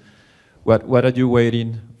passengers? What are you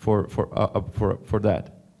waiting for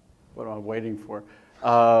that? What am I waiting for?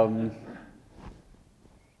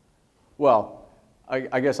 Well,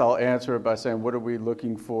 I guess I'll answer it by saying, what are we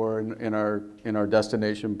looking for in our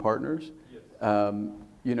destination partners? Yes.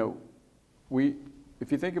 You know,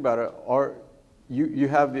 if you think about it, you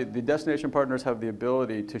have the destination partners have the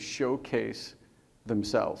ability to showcase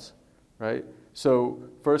themselves, right? So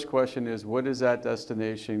first question is, what is that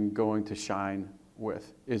destination going to shine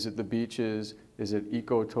with? Is it the beaches? Is it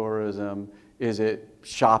ecotourism? Is it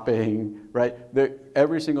shopping, right?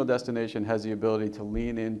 Every single destination has the ability to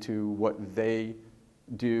lean into what they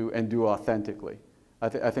do and do authentically. I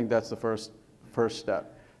think that's the first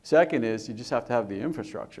step. Second is you just have to have the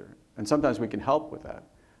infrastructure, and sometimes we can help with that.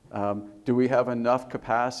 Do we have enough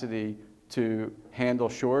capacity to handle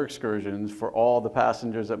shore excursions for all the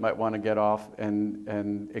passengers that might want to get off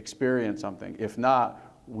and experience something? If not,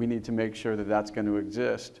 we need to make sure that that's going to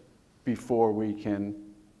exist before we can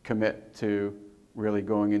commit to really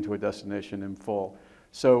going into a destination in full.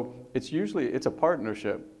 So it's a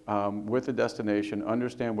partnership with the destination,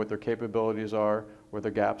 understand what their capabilities are, where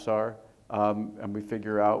their gaps are, and we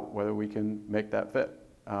figure out whether we can make that fit.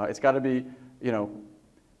 It's got to be,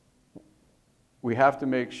 we have to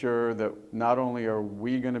make sure that not only are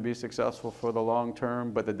we going to be successful for the long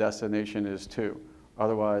term, but the destination is too.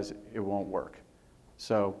 Otherwise, it won't work.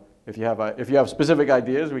 So if you have specific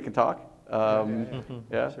ideas, we can talk.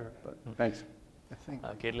 Yeah, Sure. But thanks. I think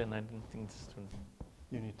Caitlin, I didn't think this would...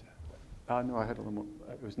 you need to. No, I had a little more.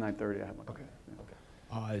 It was 9:30. I had one. Okay.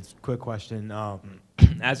 It's a quick question.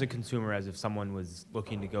 As a consumer, as if someone was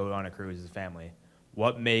looking to go on a cruise as a family,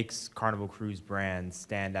 what makes Carnival Cruise brand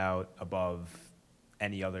stand out above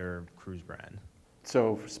any other cruise brand?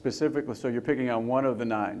 So specifically, so you're picking on one of the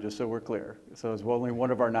 9, just so we're clear. So it's only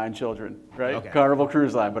one of our 9 children, right? Okay. Carnival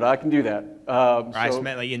Cruise Line, but I can do that. I just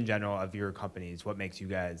meant like in general of your companies, what makes you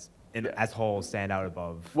guys as whole stand out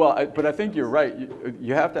above? Well, but I think you're right.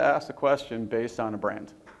 You have to ask the question based on a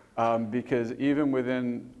brand. Because even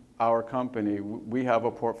within our company, we have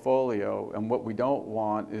a portfolio, and what we don't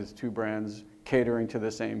want is 2 brands catering to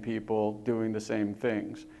the same people, doing the same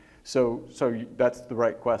things. So that's the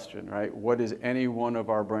right question, right? What is any one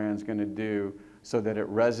of our brands going to do so that it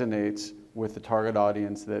resonates with the target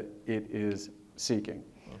audience that it is seeking?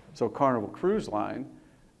 So Carnival Cruise Line,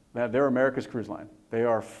 they're America's cruise line. They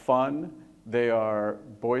are fun, they are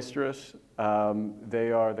boisterous,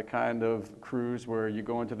 they are the kind of cruise where you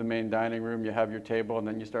go into the main dining room, you have your table, and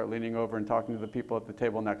then you start leaning over and talking to the people at the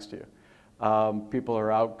table next to you. People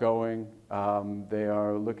are outgoing, they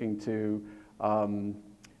are looking to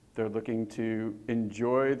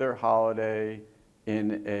enjoy their holiday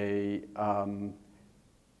in a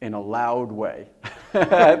loud way.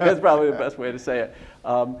 That's probably the best way to say it.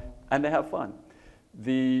 And they have fun.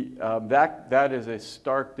 That is a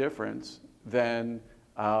stark difference than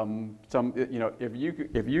if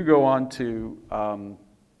you go on to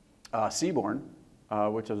Seabourn,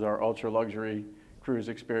 which is our ultra luxury cruise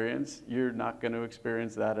experience, you're not going to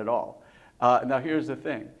experience that at all. Now here's the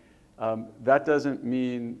thing. That doesn't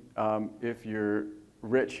mean if you're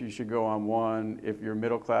rich, you should go on one. If you're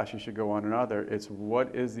middle class, you should go on another. It's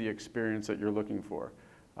what is the experience that you're looking for.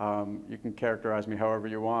 You can characterize me however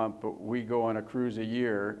you want, but we go on a cruise a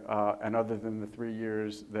year, and other than the 3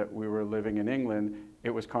 years that we were living in England, it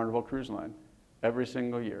was Carnival Cruise Line, every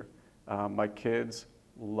single year. My kids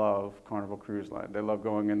love Carnival Cruise Line. They love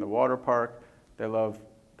going in the water park. They love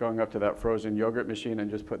going up to that frozen yogurt machine and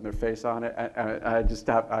just putting their face on it.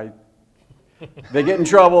 They get in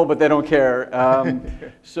trouble, but they don't care.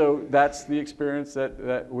 So that's the experience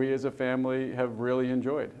that we as a family have really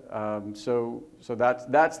enjoyed. So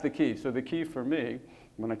that's the key. So the key for me,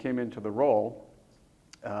 when I came into the role,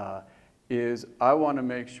 is I want to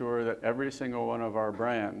make sure that every single one of our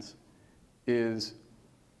brands is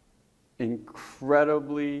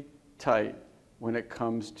incredibly tight when it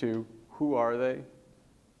comes to who are they,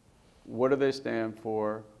 what do they stand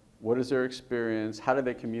for, what is their experience? How do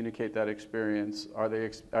they communicate that experience? Are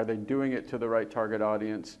they doing it to the right target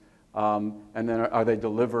audience? And then are they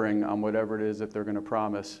delivering on whatever it is that they're going to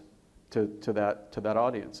promise to that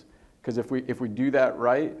audience? Because if we do that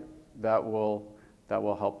right, that will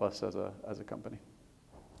help us as a company.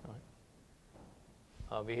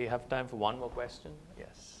 All right. We have time for one more question.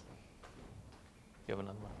 Yes. You have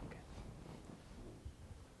another one. Okay.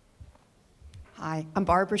 Hi, I'm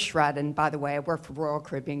Barbara Shred, and by the way, I worked for Royal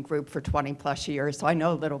Caribbean Group for 20 plus years, so I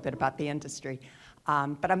know a little bit about the industry.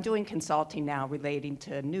 But I'm doing consulting now relating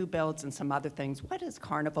to new builds and some other things. What is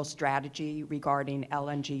Carnival's strategy regarding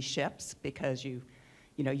LNG ships? Because you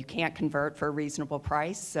can't convert for a reasonable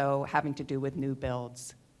price, so having to do with new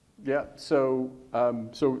builds. Yeah, so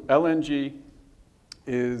LNG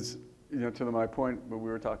is, to my point when we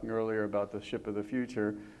were talking earlier about the ship of the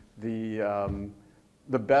future,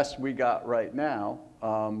 the best we got right now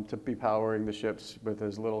to be powering the ships with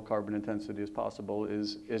as little carbon intensity as possible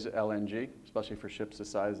is LNG, especially for ships the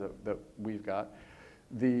size that we've got.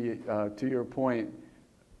 To your point,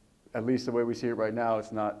 at least the way we see it right now,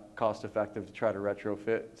 it's not cost effective to try to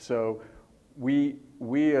retrofit. So we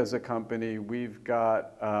as a company, we've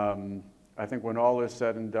got, I think when all is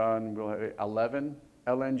said and done, we'll have 11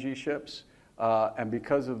 LNG ships. And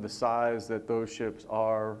because of the size that those ships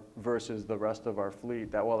are versus the rest of our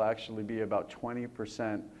fleet, that will actually be about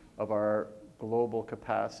 20% of our global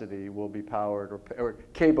capacity will be powered or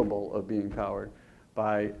capable of being powered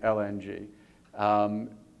by LNG.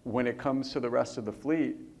 When it comes to the rest of the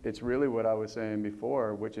fleet, it's really what I was saying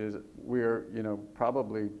before, which is we're, you know,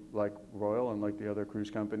 probably like Royal and like the other cruise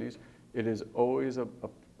companies, it is always a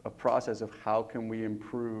process of how can we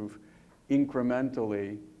improve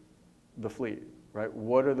incrementally the fleet, right?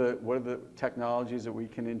 What are the technologies that we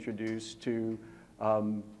can introduce to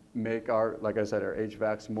make our, like I said, our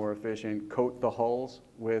HVACs more efficient, coat the hulls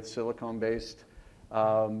with silicone-based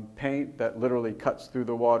paint that literally cuts through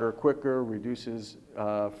the water quicker, reduces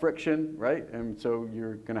friction, right? And so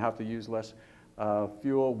you're going to have to use less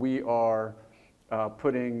fuel. We are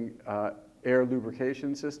putting air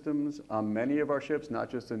lubrication systems on many of our ships, not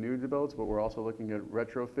just the new builds, but we're also looking at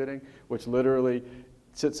retrofitting, which literally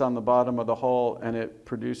sits on the bottom of the hull and it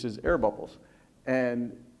produces air bubbles.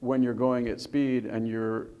 And when you're going at speed and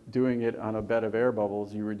you're doing it on a bed of air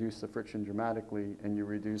bubbles, you reduce the friction dramatically and you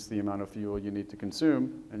reduce the amount of fuel you need to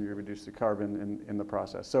consume and you reduce the carbon in the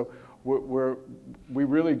process. So we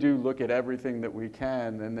really do look at everything that we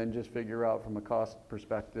can and then just figure out from a cost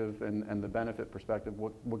perspective and the benefit perspective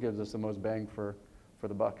what gives us the most bang for the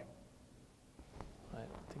buck. I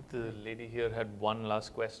think the lady here had one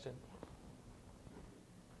last question.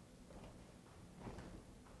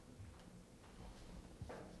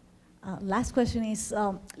 Last question is,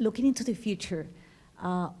 looking into the future,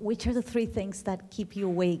 which are the 3 things that keep you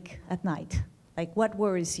awake at night? Like, what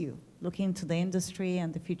worries you? Looking into the industry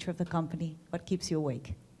and the future of the company, what keeps you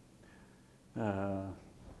awake? I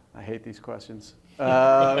hate these questions.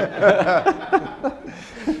 I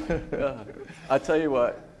tell you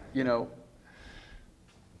what, you know,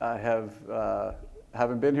 I have,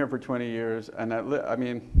 haven't been here for 20 years, and I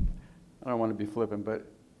mean, I don't want to be flippant, but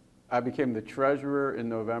I became the treasurer in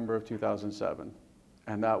November of 2007,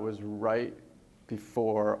 and that was right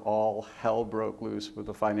before all hell broke loose with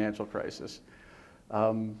the financial crisis.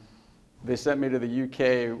 They sent me to the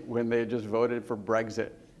UK when they just voted for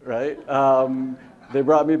Brexit, right? They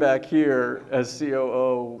brought me back here as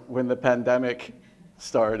COO when the pandemic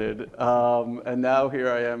started, and now here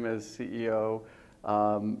I am as CEO,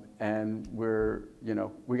 and we're, you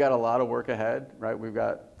know, we got a lot of work ahead, right? We've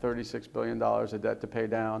got $36 billion of debt to pay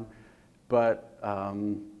down. But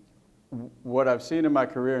what I've seen in my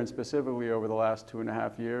career, and specifically over the last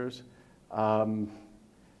 2.5 years,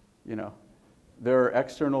 you know, there are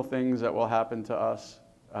external things that will happen to us.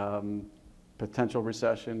 Potential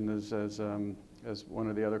recession, as one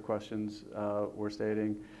of the other questions were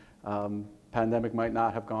stating. Pandemic might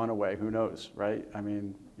not have gone away. Who knows, right? I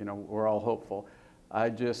mean, you know, we're all hopeful. I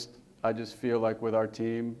just feel like with our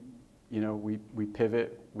team, you know, we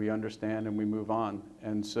pivot, we understand, and we move on.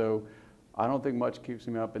 And so I don't think much keeps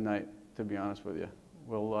me up at night, to be honest with you.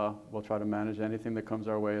 We'll try to manage anything that comes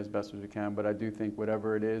our way as best as we can, but I do think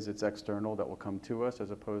whatever it is, it's external that will come to us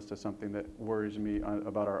as opposed to something that worries me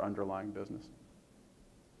about our underlying business.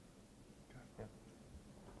 Yeah.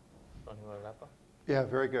 Ron, you want to wrap up? Yeah,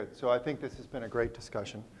 very good. So I think this has been a great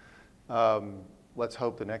discussion. Let's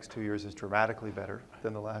hope the next 2 years is dramatically better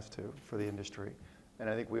than the last 2 for the industry. And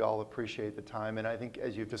I think we all appreciate the time. And I think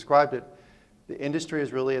as you've described it, the industry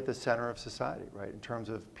is really at the center of society, right? In terms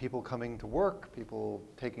of people coming to work, people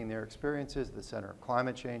taking their experiences, the center of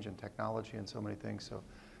climate change and technology and so many things.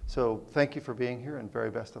 So thank you for being here and very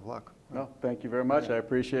best of luck. No, thank you very much. I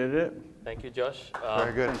appreciated it. Thank you, Josh.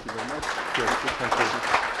 Very good. Thank you very much. Good. Thank you.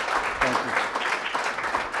 Thank you.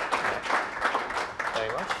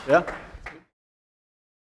 Very much. Yeah.